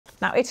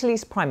Now,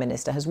 Italy's Prime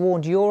Minister has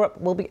warned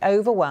Europe will be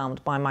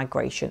overwhelmed by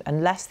migration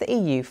unless the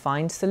EU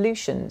finds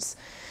solutions.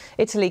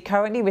 Italy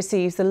currently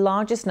receives the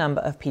largest number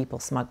of people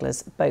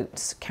smugglers'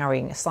 boats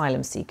carrying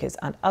asylum seekers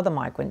and other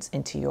migrants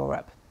into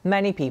Europe.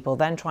 Many people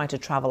then try to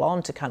travel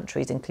on to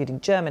countries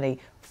including Germany,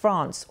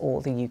 France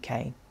or the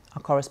UK.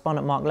 Our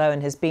correspondent Mark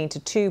Lowen has been to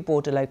 2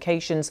 border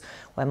locations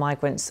where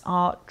migrants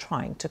are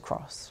trying to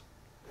cross.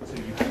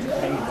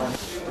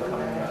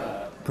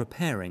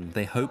 Preparing,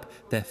 they hope,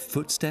 their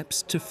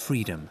footsteps to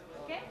freedom.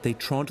 They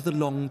trod the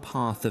long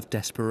path of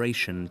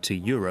desperation to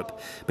Europe,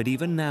 but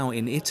even now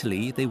in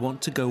Italy they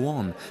want to go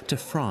on to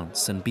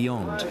France and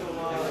beyond.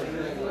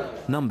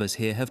 Numbers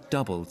here have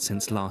doubled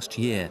since last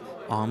year,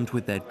 armed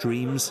with their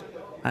dreams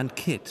and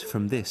kit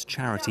from this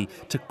charity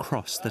to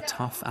cross the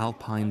tough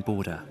Alpine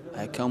border.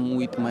 I come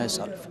with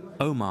myself.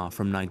 Omar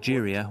from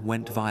Nigeria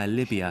went via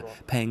Libya,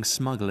 paying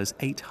smugglers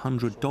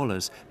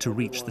 $800 to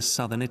reach the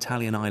southern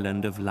Italian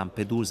island of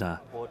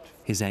Lampedusa.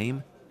 His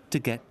aim? To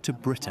get to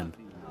Britain.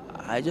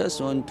 I just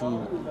want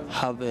to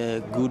have a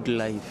good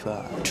life,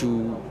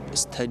 to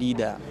study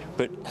there.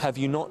 But have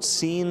you not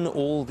seen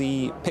all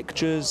the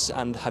pictures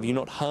and have you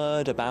not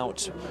heard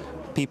about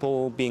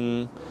people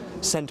being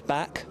sent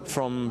back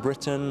from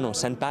Britain or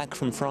sent back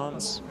from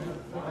France?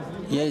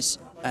 Yes,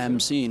 I am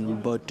seeing,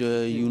 but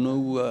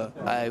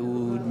I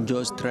will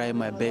just try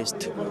my best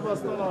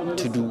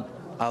to do.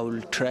 I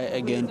will try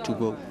again to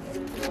go.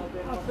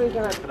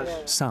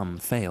 Some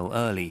fail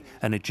early.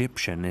 An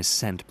Egyptian is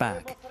sent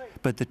back.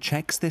 But the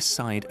checks this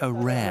side are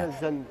rare.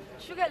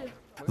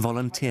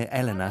 Volunteer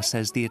Elena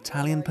says the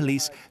Italian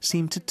police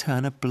seem to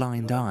turn a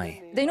blind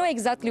eye. They know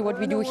exactly what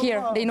we do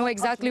here. They know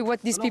exactly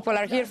what these people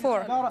are here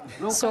for.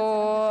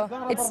 So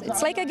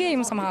it's like a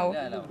game somehow.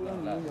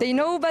 They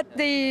know, but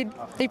they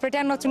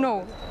pretend not to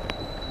know.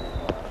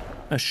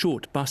 A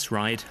short bus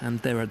ride and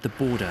they're at the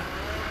border.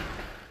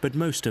 But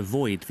most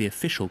avoid the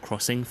official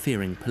crossing,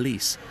 fearing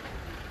police.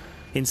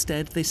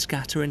 Instead, they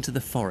scatter into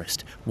the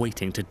forest,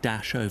 waiting to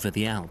dash over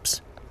the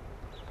Alps.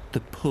 The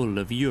pull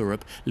of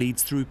Europe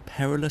leads through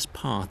perilous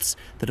paths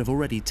that have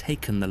already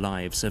taken the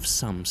lives of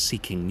some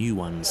seeking new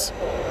ones.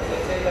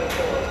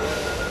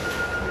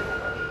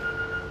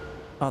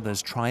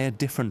 Others try a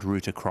different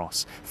route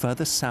across,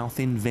 further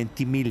south in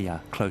Ventimiglia,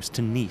 close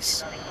to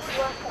Nice.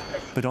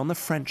 But on the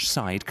French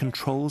side,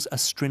 controls are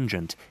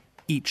stringent.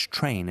 Each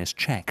train is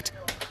checked,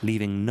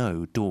 leaving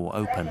no door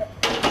open.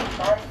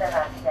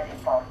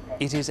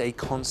 It is a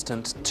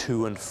constant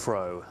to and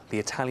fro. The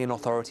Italian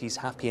authorities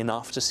happy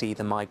enough to see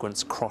the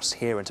migrants cross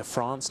here into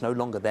France, no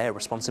longer their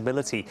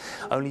responsibility,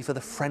 only for the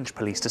French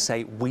police to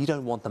say we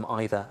don't want them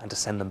either and to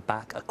send them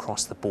back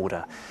across the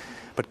border.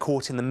 But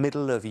caught in the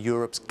middle of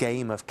Europe's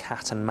game of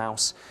cat and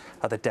mouse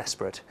are the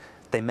desperate.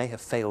 They may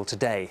have failed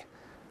today,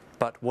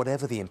 but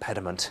whatever the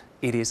impediment,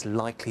 it is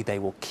likely they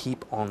will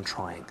keep on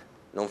trying.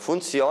 Non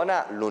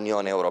funziona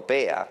l'Unione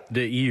Europea.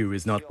 The EU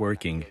is not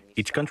working.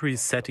 Each country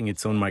is setting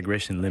its own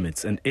migration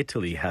limits, and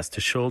Italy has to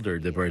shoulder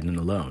the burden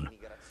alone.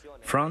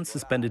 France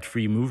suspended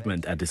free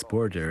movement at this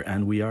border,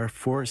 and we are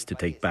forced to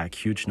take back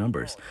huge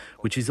numbers,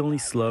 which is only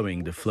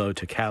slowing the flow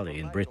to Calais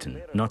in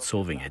Britain, not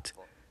solving it.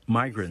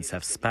 Migrants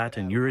have spat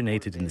and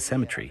urinated in the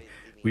cemetery.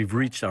 We've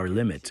reached our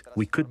limit.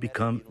 We could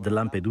become the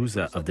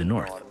Lampedusa of the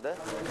north.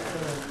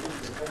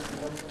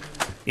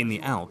 In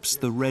the Alps,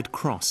 the Red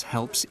Cross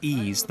helps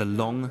ease the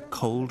long,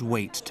 cold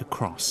wait to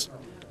cross.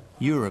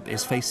 Europe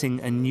is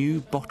facing a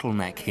new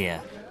bottleneck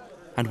here.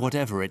 And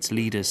whatever its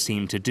leaders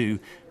seem to do,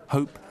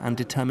 hope and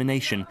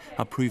determination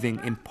are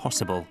proving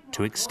impossible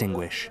to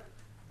extinguish.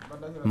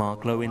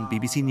 Mark Lowen,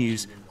 BBC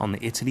News, on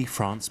the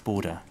Italy-France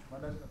border.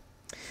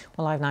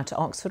 Well, live now to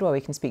Oxford, where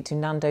we can speak to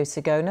Nando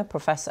Sigona,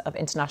 Professor of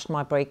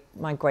International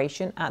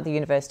Migration at the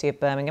University of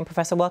Birmingham.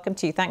 Professor, welcome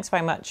to you. Thanks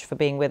very much for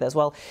being with us.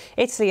 Well,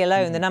 Italy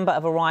alone, the number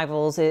of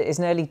arrivals is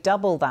nearly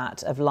double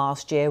that of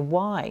last year.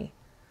 Why?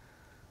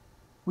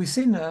 We've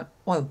seen,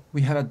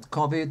 we have had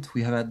COVID,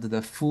 we have had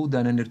the food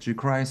and energy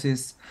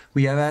crisis,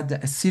 we have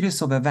had a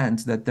series of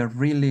events that have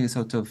really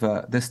sort of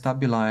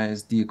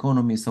destabilized the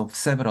economies of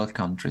several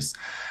countries.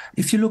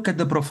 If you look at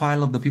the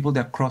profile of the people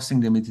that are crossing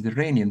the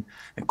Mediterranean,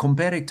 and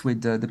compare it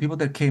with the people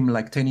that came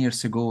like 10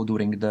 years ago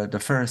during the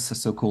first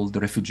so-called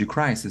refugee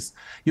crisis,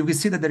 you will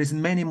see that there is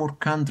many more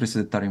countries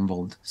that are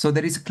involved. So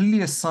there is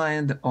clearly a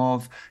sign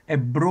of a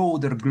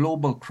broader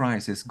global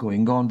crisis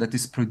going on that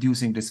is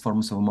producing these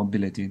forms of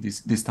mobility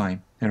this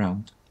time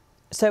around.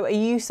 So are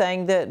you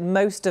saying that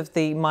most of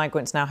the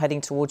migrants now heading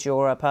towards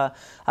Europe are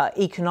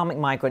economic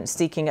migrants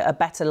seeking a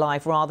better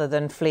life rather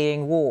than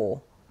fleeing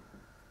war?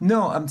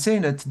 No, I'm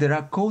saying that there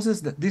are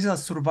causes that these are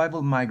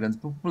survival migrants,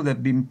 people that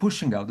have been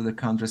pushing out of the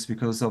countries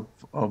because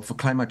of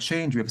climate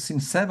change. We have seen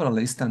several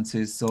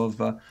instances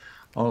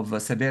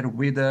of severe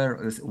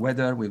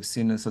weather. We've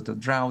seen sort of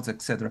droughts,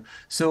 etc.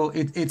 So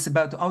it's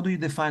about how do you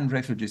define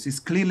refugees? It's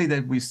clearly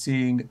that we're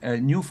seeing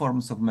new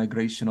forms of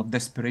migration, of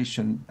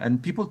desperation,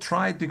 and people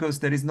try it because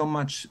there is not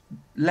much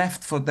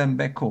left for them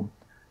back home.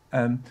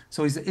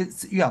 So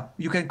yeah,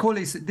 you can call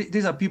it,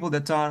 these are people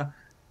that are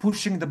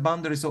pushing the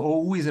boundaries of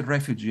who is a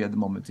refugee at the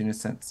moment, in a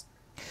sense.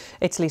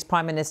 Italy's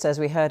Prime Minister, as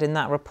we heard in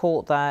that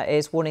report there,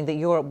 is warning that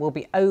Europe will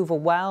be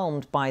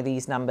overwhelmed by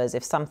these numbers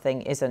if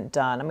something isn't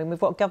done. I mean, we've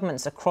got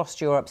governments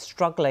across Europe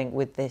struggling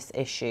with this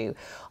issue.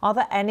 Are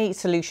there any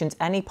solutions,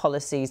 any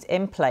policies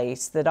in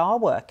place that are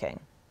working?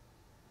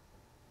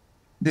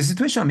 The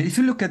situation, I mean, if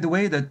you look at the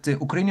way that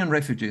Ukrainian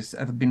refugees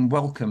have been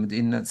welcomed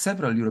in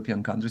several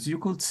European countries, you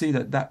could see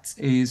that that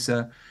is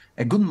a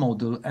good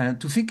model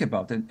to think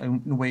about,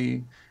 in a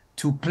way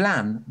to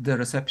plan the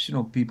reception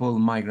of people,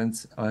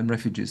 migrants and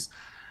refugees.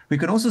 We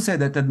can also say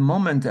that at the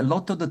moment, a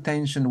lot of the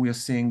tension we are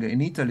seeing in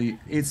Italy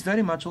is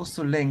very much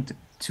also linked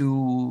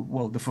to,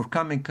 well, the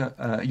forthcoming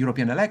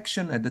European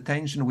election and the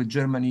tension with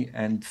Germany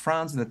and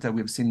France that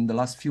we've seen in the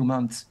last few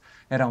months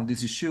around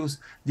these issues,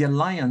 the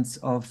alliance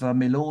of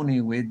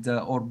Meloni with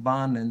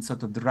Orban and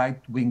sort of the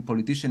right-wing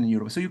politician in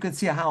Europe. So you can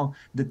see how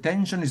the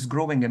tension is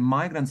growing and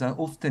migrants are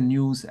often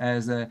used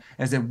as a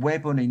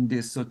weapon in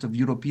this sort of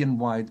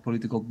European-wide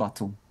political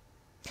battle.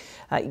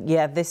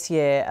 Yeah, this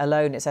year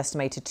alone, it's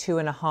estimated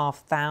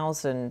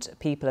 2,500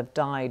 people have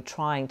died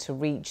trying to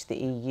reach the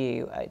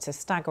EU. It's a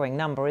staggering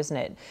number, isn't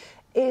it?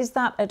 Is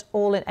that at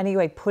all in any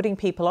way putting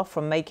people off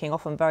from making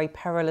often very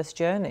perilous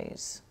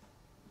journeys?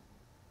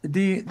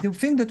 The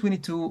thing that we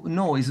need to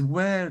know is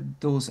where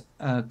those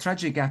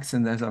tragic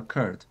accidents have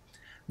occurred.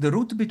 The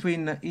route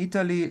between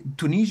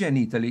Tunisia and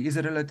Italy is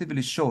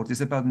relatively short.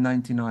 It's about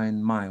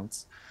 99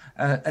 miles.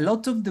 A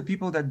lot of the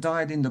people that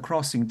died in the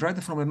crossing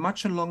died from a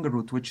much longer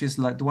route, which is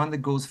like the one that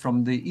goes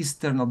from the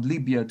eastern of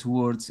Libya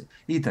towards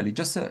Italy.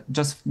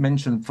 Just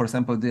mention, for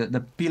example,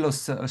 the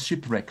Pylos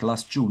shipwreck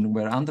last June,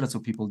 where hundreds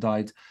of people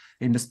died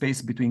in the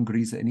space between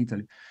Greece and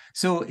Italy.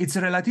 So it's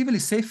a relatively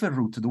safer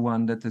route, the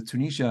one that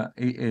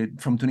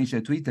from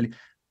Tunisia to Italy.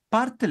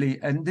 Partly,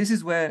 and this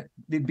is where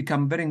it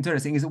becomes very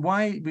interesting, is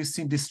why we've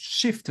seen this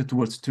shift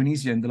towards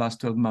Tunisia in the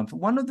last 12 months.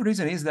 One of the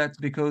reasons is that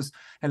because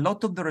a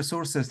lot of the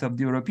resources of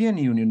the European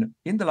Union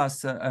in the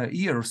last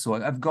year or so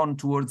have gone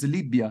towards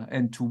Libya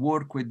and to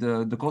work with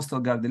the Coastal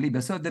Guard in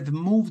Libya. So they've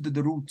moved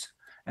the route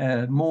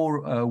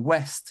more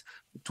west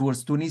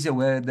towards Tunisia,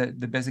 where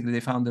basically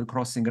they found the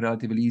crossing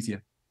relatively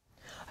easier.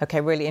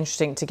 OK, really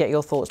interesting to get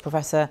your thoughts.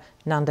 Professor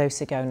Nando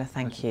Sigona,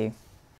 thank you.